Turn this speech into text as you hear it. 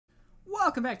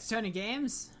Welcome back to Tony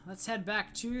Games. Let's head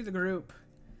back to the group.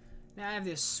 Now I have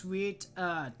this sweet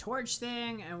torch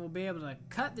thing, and we'll be able to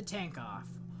cut the tank off.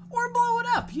 Or blow it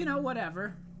up, you know,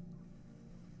 whatever.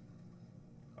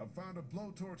 I found a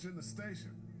blowtorch in the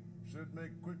station. Should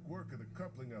make quick work of the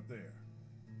coupling up there.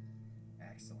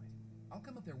 Excellent. I'll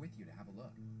come up there with you to have a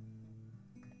look.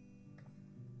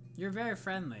 You're very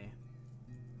friendly.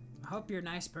 I hope you're a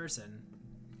nice person.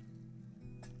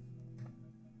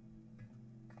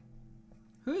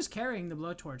 Who's carrying the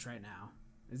blowtorch right now?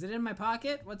 Is it in my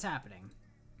pocket? What's happening?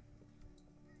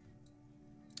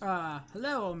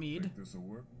 Hello, Omid. Think this'll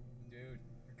work? Dude,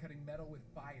 you're cutting metal with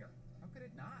fire. How could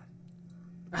it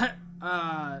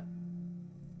not?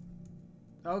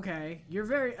 Okay. You're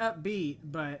very upbeat,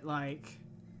 but, like,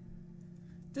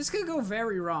 this could go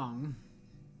very wrong.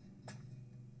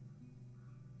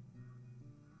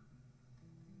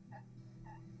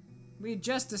 We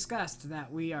just discussed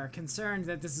that we are concerned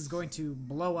that this is going to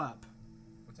blow up.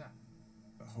 What's that?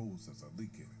 The hose has a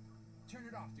leak in it. Turn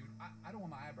it off, dude. I don't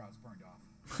want my eyebrows burned off.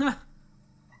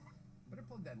 Better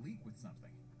plug that leak with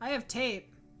something. I have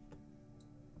tape.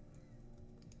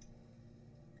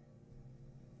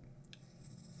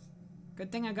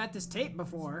 Good thing I got this tape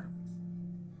before.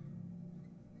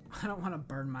 I don't want to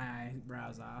burn my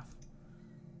eyebrows off.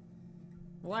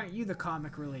 Well, aren't you the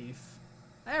comic relief?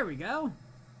 There we go.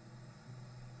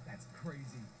 That's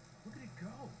crazy. Look at it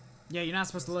go. Yeah, you're not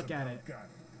supposed to look at it. Got it.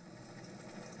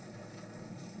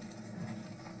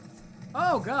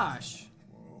 Oh, gosh.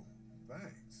 Whoa,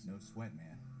 thanks. No sweat,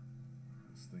 man.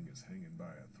 This thing is hanging by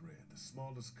a thread. The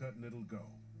smallest cut and it'll go.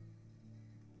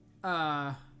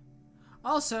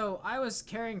 Also, I was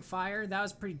carrying fire. That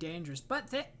was pretty dangerous. But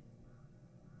Can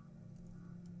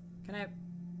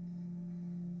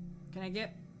I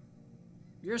get...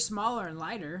 You're smaller and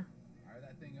lighter. Fire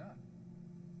that thing up.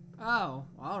 Oh,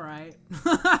 alright.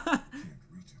 Can't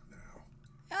reach it now.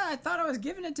 Yeah, I thought I was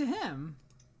giving it to him.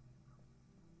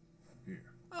 Here.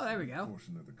 Oh, there we go. A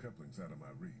portion of the coupling's out of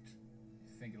my reach.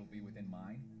 You think it'll be within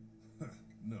mine?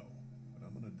 No, but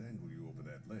I'm gonna dangle you over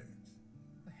that ledge.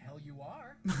 The hell you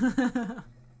are?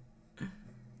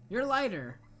 You're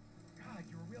lighter. God,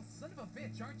 you're a real son of a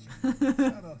bitch, aren't you?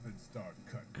 Shut up and start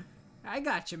cutting. I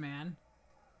got you, man.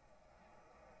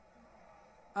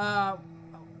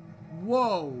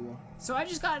 Whoa. So I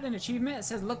just got an achievement. It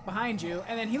says look behind you,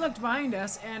 and then he looked behind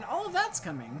us, and all of that's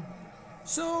coming.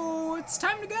 So it's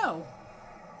time to go.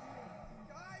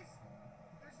 Guys,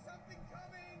 there's something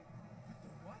coming.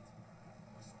 What?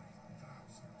 Must be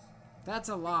thousands. That's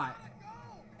a lot. Gotta go.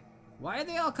 Why are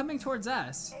they all coming towards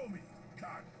us? Omi,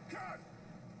 cut, cut!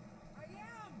 I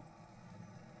am.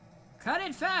 Cut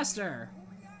it faster. Pull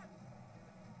me up.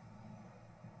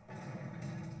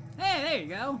 Hey, there you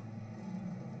go.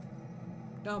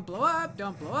 Don't blow up,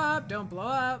 don't blow up, don't blow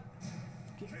up.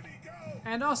 Can he go?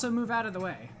 And also move out of the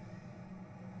way.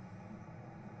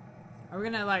 Are we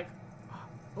gonna, like...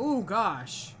 Oh,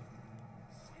 gosh. Shit.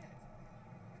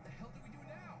 What the hell do we do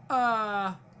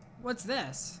now? What's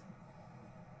this?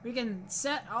 We can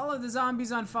set all of the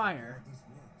zombies on fire. This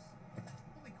works.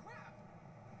 Holy crap.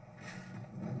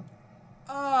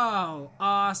 Oh,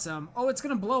 awesome. Oh, it's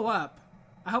gonna blow up.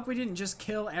 I hope we didn't just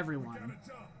kill Gotta everyone.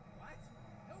 jump. What?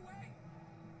 No way.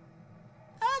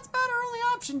 That's about our only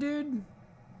option, dude.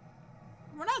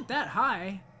 We're not that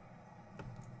high.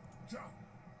 Jump.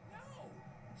 No.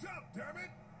 Jump, damn it!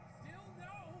 Still no.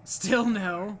 Still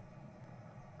no.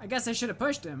 I guess I should have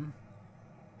pushed him.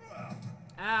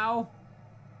 Ow.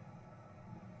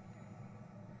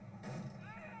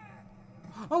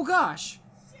 Oh, gosh.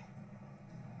 Shit.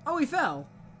 Oh, he fell.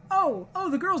 Oh,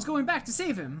 the girl's going back to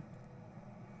save him.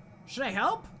 Should I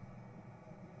help?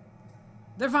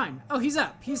 They're fine. Oh, he's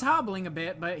up. He's hobbling a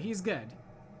bit, but he's good.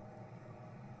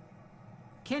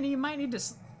 Kenny, you might need to...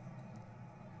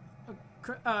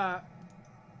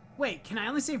 Wait, can I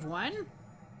only save one?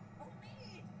 Oh,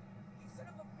 me. You son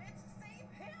of a bitch. Save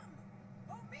him.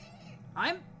 Oh, me.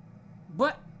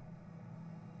 But...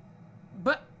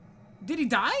 Did he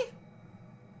die?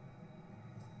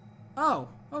 Oh,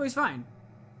 he's fine.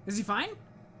 Is he fine?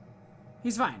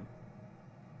 He's fine.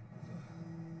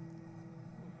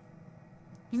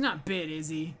 He's not bit, is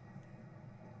he?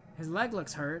 His leg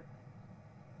looks hurt.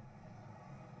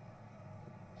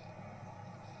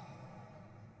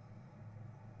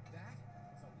 That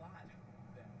was a lot.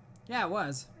 Then. Yeah, it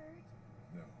was.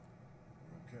 No,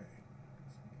 we're okay.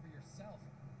 Speak for yourself.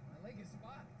 My leg is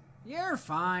spotted. You're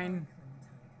fine.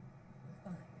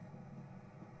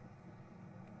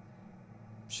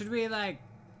 Should we, like,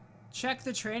 check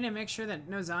the train and make sure that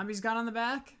no zombies got on the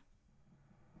back?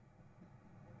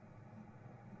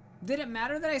 Did it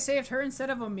matter that I saved her instead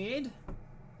of Omid?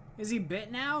 Is he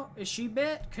bit now? Is she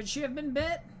bit? Could she have been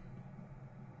bit?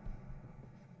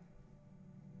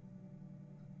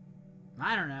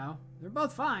 I don't know. They're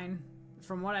both fine,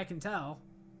 from what I can tell.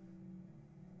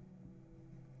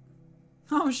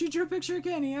 Oh, she drew a picture of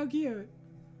Kenny. How cute.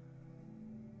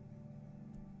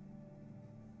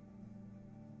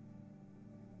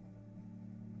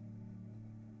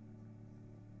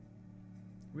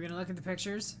 We're gonna look at the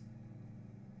pictures.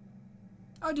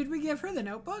 Oh, did we give her the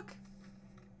notebook?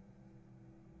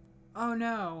 Oh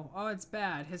no. Oh, it's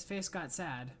bad. His face got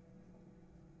sad.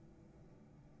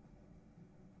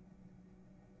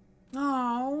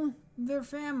 Oh, their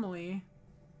family.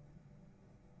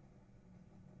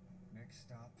 Next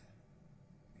stop, the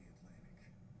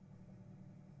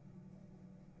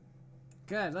Atlantic.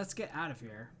 Good, let's get out of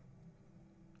here.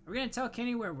 Are we gonna tell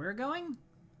Kenny where we're going?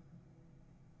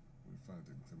 We're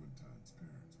finding Clementine's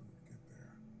parents when we get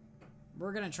there.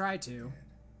 We're gonna try to. Dead.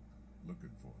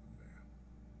 Looking for them there.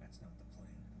 That's not the plan.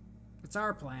 It's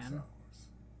our It's plan. ours.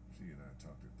 She and I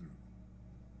talked it through.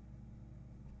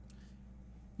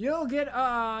 You'll get,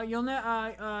 you'll be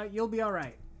alright. You'll be all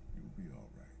right.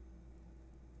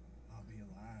 I'll be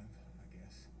alive, I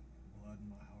guess. Blood in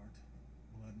my heart.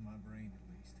 Blood in my brain, at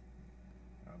least.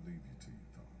 I'll leave you to your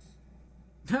thoughts.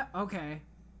 Okay.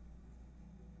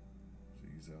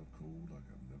 She's out cold like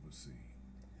I've never seen.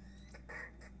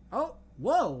 Oh,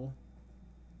 whoa.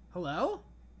 Hello?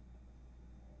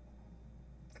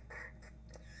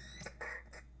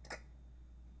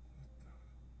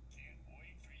 Can't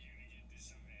wait for you to get to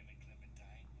Savannah,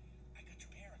 Clementine. I got your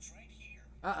parents right here.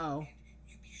 Uh-oh. And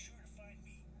you be sure to find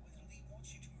me, whether Lee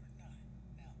wants you to or not.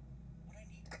 Now, what I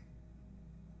need...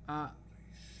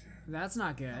 Holy shit. That's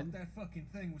not Thought good. that fucking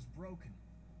thing was broken.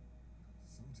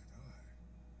 So did I.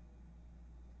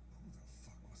 Who the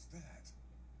fuck was that?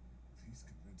 If he's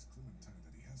convinced Clementine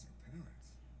that he has her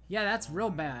parents. Yeah, that's real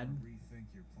bad.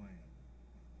 Rethink your plan.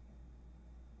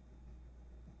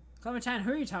 Clementine,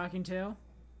 who are you talking to?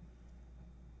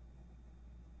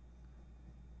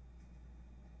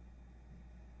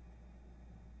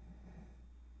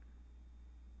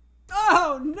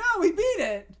 Oh, no, we beat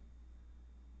it!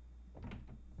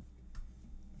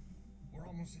 We're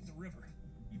almost at the river.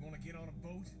 You want to get on a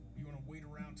boat? Or you want to wait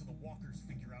around till the walkers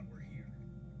figure out we're here?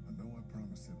 I know I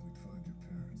promised that we'd find your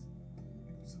parents,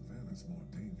 but Savannah's more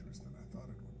dangerous than I thought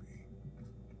it would be.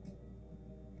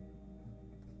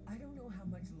 I don't know how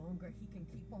much longer he can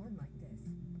keep on like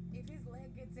this. If his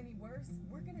leg gets any worse,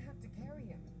 we're gonna have to carry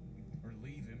him. Or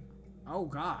leave him? Oh,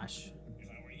 gosh. If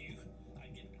I were you,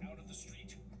 I'd get out of the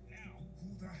street now.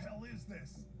 Who the hell is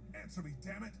this? Answer me,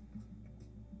 damn it!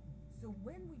 So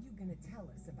when were you gonna tell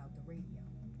us about the radio?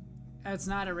 It's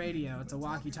not a radio, it's a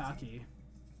walkie-talkie.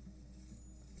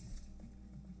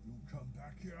 You come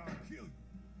back here, I'll kill you.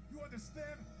 You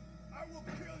understand? I will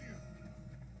kill you.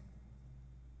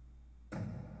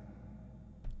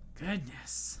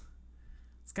 Goodness.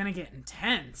 It's gonna get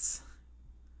intense.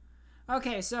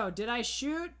 Okay, so did I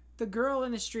shoot the girl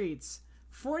in the streets?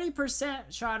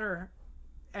 40% shot her,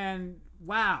 and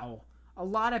wow, a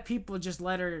lot of people just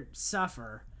let her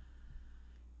suffer.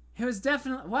 It was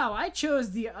definitely, wow, I chose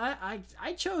the, I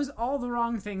chose all the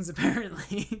wrong things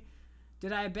apparently.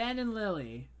 Did I abandon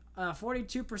Lily?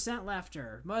 42% left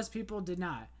her. Most people did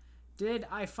not. Did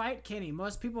I fight Kenny?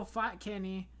 Most people fought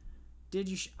Kenny. Did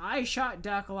you? I shot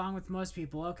Duck along with most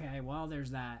people. Okay, well,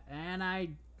 there's that. And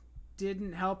I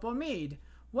didn't help Omid.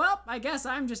 Well, I guess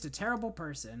I'm just a terrible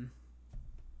person.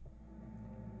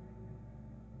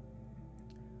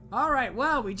 Alright,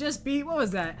 well, we just beat, what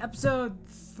was that, episode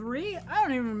 3? I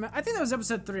don't even remember. I think that was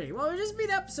episode 3. Well, we just beat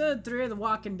episode 3 of The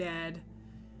Walking Dead.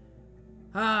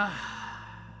 On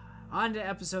to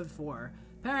episode 4.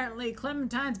 Apparently,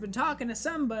 Clementine's been talking to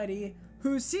somebody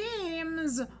who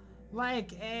seems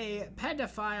like a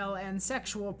pedophile and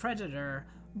sexual predator,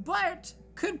 but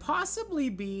could possibly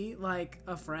be like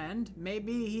a friend.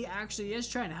 Maybe he actually is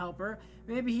trying to help her.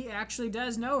 Maybe he actually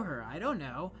does know her. I don't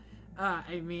know.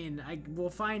 I mean, we'll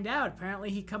find out.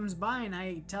 Apparently he comes by and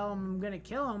I tell him I'm gonna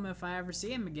kill him if I ever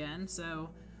see him again,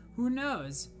 so who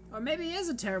knows? Or maybe he is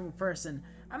a terrible person.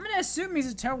 I'm gonna assume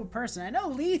he's a terrible person. I know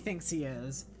Lee thinks he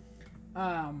is.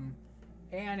 And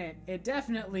it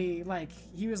definitely, like,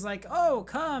 he was like, oh,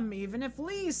 come, even if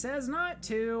Lee says not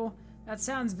to. That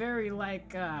sounds very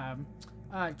like,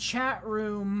 chat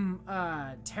room,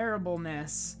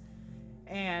 terribleness.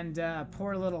 And,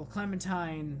 poor little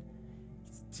Clementine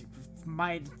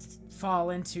might fall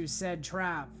into said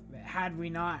trap had we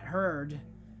not heard.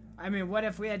 I mean, what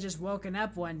if we had just woken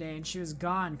up one day and she was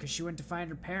gone because she went to find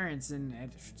her parents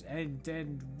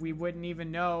and we wouldn't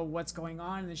even know what's going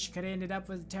on and she could have ended up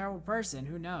with a terrible person.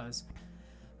 Who knows?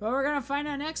 But we're gonna find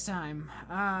out next time.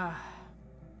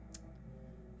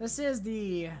 This is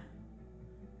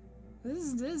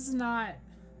not,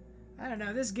 I don't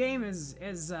know, this game is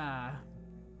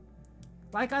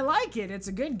like, I like it, it's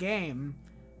a good game,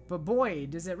 but boy,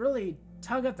 does it really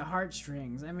tug at the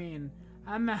heartstrings. I mean,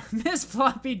 I miss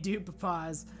floppy dupe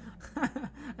paws.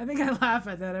 I think I laugh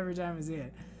at that every time I see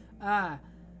it.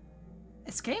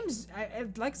 This game's,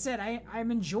 like I said,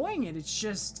 I'm enjoying it. It's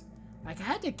just, like, I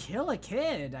had to kill a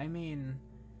kid. I mean,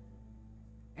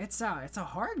 it's a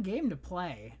hard game to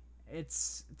play.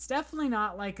 It's definitely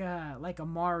not like a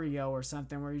Mario or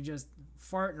something where you're just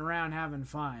farting around having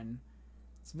fun.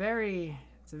 It's a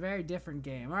very different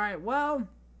game. All right, well,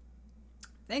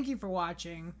 thank you for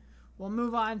watching. We'll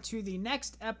move on to the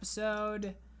next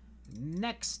episode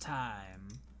next time.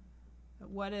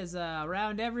 What is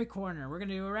around every corner? We're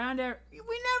gonna do around every.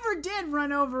 We never did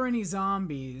run over any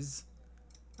zombies.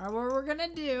 All right, what we're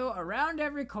gonna do around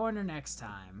every corner next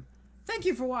time. Thank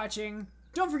you for watching.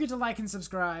 Don't forget to like and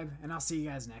subscribe, and I'll see you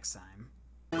guys next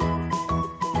time.